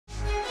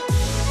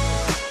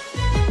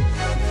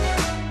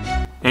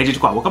Hey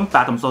squad, welcome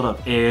back to episode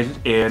of Is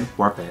It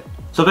Worth It?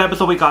 So for the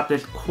episode we got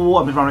this cool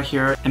image right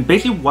here, and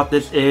basically what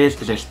this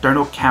is a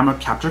external camera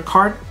capture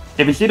card.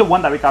 If you see the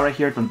one that we got right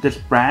here from this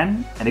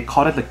brand, and they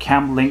call it the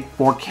CamLink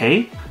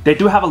 4K. They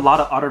do have a lot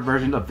of other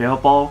versions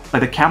available,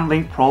 like the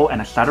CamLink Pro and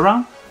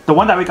etc. The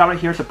one that we got right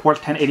here supports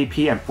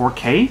 1080p and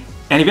 4K.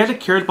 And if you guys are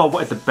curious about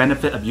what is the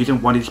benefit of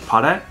using one of these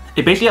products,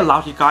 it basically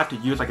allows you guys to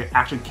use like an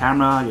action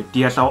camera, your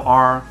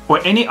DSLR,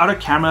 or any other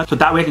camera, so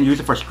that way you can use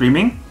it for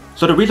streaming.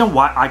 So the reason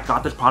why I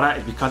got this product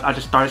is because I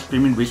just started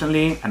streaming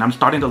recently, and I'm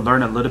starting to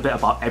learn a little bit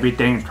about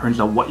everything in terms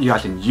of what you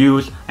guys can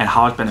use and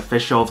how it's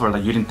beneficial for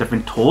like using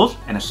different tools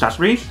and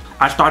accessories.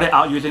 I started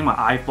out using my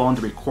iPhone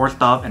to record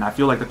stuff, and I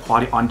feel like the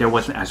quality on there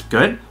wasn't as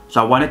good. So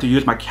I wanted to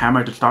use my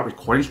camera to start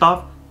recording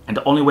stuff, and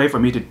the only way for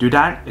me to do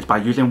that is by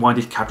using one of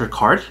these capture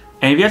cards.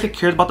 And if you guys are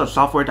curious about the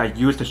software that I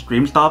use to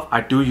stream stuff, I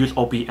do use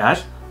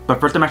OBS. But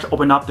first I'm actually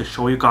open up to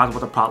show you guys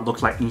what the product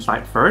looks like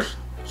inside first.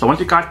 So once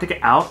you guys take it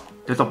out,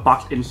 there's a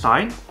box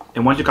inside.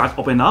 And once you guys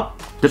open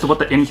up, this is what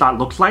the inside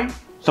looks like.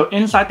 So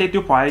inside they do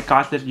provide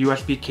guys this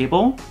USB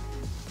cable.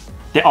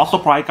 They also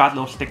provide guys a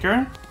little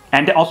sticker.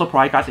 And they also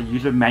provide guys a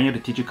user manual to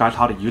teach you guys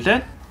how to use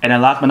it. And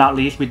then last but not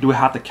least, we do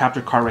have the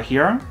capture card right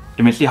here.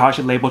 You may see how it's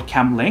labeled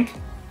CamLink.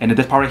 And then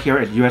this part right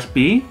here is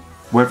USB,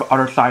 where the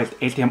other side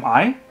is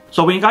HDMI.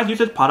 So when you guys use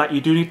this product, you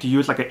do need to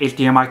use like an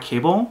HDMI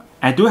cable.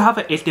 And I do have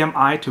an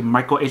HDMI to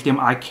micro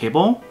HDMI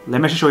cable.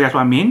 Let me just show you guys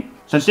what I mean.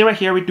 So see right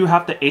here, we do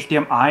have the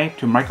HDMI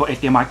to micro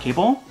HDMI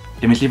cable.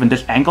 You can see from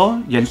this angle,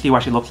 you can see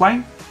what she looks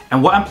like.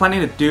 And what I'm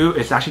planning to do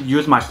is actually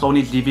use my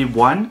Sony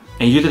ZV-1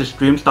 and use it to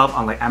stream stuff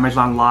on like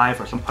Amazon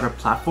Live or some other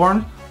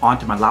platform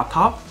onto my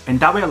laptop. And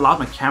that way allows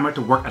my camera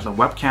to work as a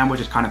webcam,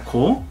 which is kind of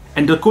cool.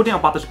 And the cool thing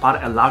about this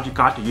product allows you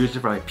guys to use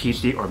it for like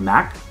PC or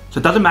Mac. So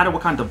it doesn't matter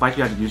what kind of device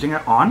you guys are using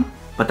it on,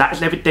 but that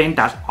is everything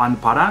that's on the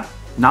product.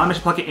 Now let me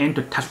just plug it in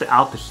to test it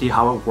out to see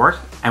how it works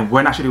and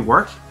when it actually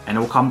works. And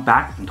then we'll come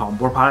back and talk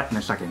more product in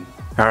a second.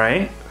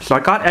 Alright, so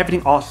I got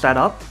everything all set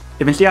up.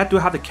 You can see I do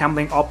have the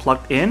CamLink all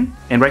plugged in,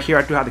 and right here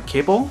I do have the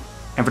cable.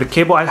 And for the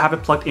cable I have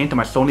it plugged into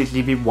my Sony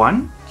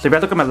ZV-1. So if I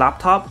look at my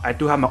laptop, I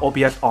do have my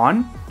OBS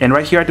on. And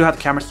right here I do have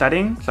the camera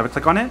setting, so if I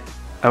click on it,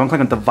 I want to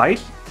click on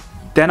device.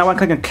 Then I want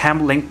to click on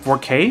CamLink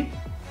 4K. And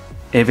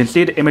you can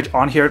see the image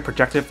on here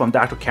projected from the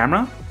actual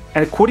camera.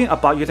 And the cool thing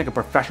about using a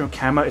professional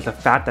camera is the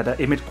fact that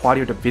the image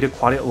quality or the video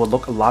quality will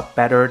look a lot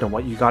better than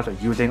what you guys are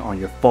using on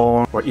your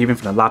phone or even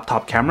from the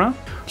laptop camera.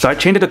 So I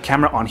changed the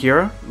camera on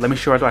here. Let me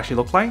show you what it actually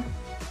looks like.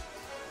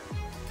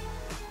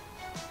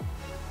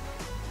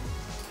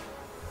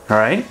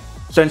 Alright,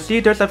 so you can see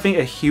there's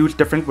definitely a huge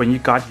difference when you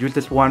guys use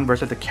this one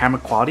versus the camera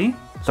quality.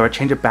 So I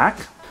change it back.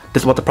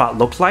 This is what the product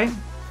looks like.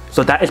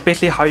 So that is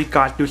basically how you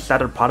guys do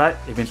set up the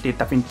product. You can see it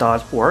definitely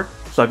does work.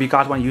 So if you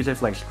guys want to use it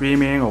for like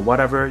streaming or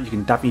whatever, you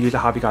can definitely use it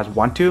however you guys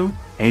want to.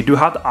 And you do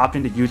have the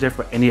option to use it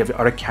for any of the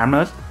other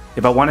cameras.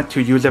 If I wanted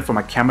to use it for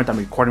my camera that I'm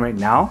recording right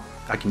now,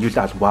 I can use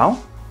that as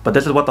well. But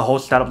this is what the whole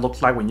setup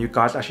looks like when you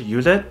guys actually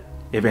use it.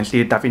 You can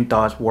see it definitely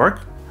does work.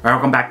 Alright,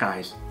 welcome back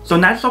guys. So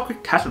now just a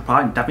quick test of the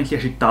product, and definitely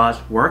actually does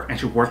work and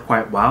should work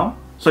quite well.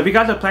 So if you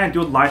guys are planning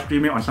to do live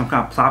streaming on some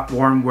kind of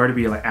platform, whether it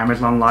be like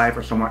Amazon Live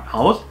or somewhere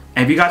else,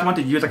 and if you guys want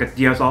to use like a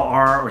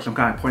DSLR or some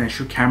kind of point and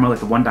shoot camera like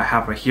the one that I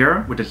have right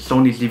here with the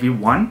Sony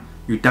ZV-1,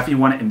 you definitely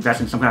want to invest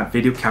in some kind of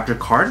video capture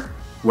card.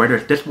 Whether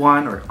it's this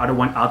one or other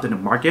one out in the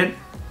market,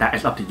 that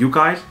is up to you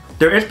guys.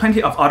 There is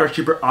plenty of other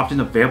cheaper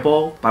options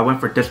available, but I went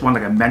for this one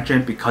like I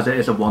mentioned because it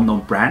is a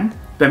well-known brand.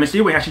 But you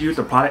see when you actually use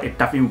the product, it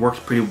definitely works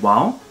pretty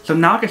well. So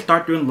now I can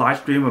start doing live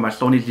stream with my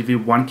Sony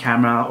ZV-1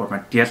 camera or my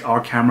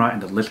DSLR camera,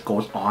 and the list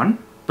goes on.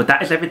 But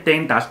that is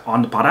everything that's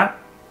on the product.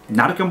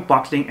 Now to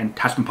unboxing and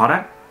testing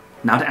product.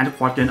 Now to answer the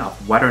question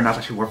of whether or not it's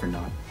actually worth it or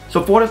not.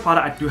 So for this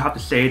product, I do have to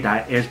say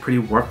that it is pretty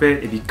worth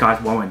it if you guys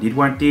want to need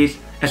one of these.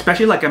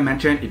 Especially like I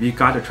mentioned, if you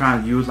guys are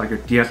trying to use like your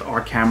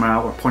DSLR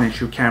camera or point and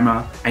shoot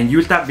camera and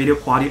use that video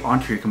quality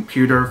onto your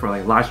computer for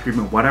like live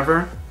streaming or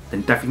whatever,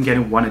 then definitely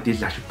getting one of these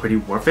is actually pretty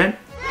worth it.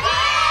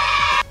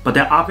 But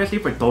then obviously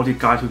for those of you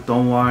guys who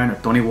don't want or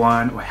don't need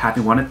one or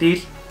having one of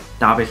these,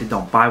 then obviously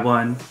don't buy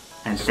one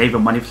and save your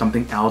money for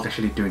something else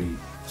actually do need.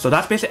 So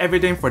that's basically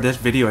everything for this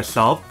video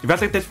itself. If you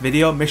guys like this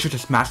video, make sure to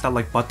smash that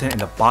like button in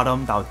the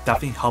bottom. That will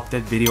definitely help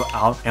this video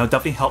out, and it will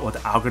definitely help with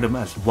the algorithm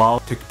as well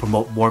to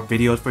promote more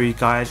videos for you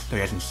guys so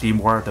you guys can see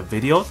more of the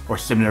videos or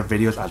similar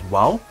videos as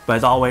well. But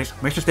as always,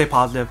 make sure to stay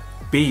positive,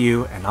 be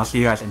you, and I'll see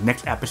you guys in the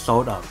next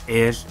episode of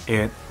Is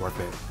It Worth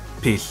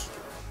It? Peace.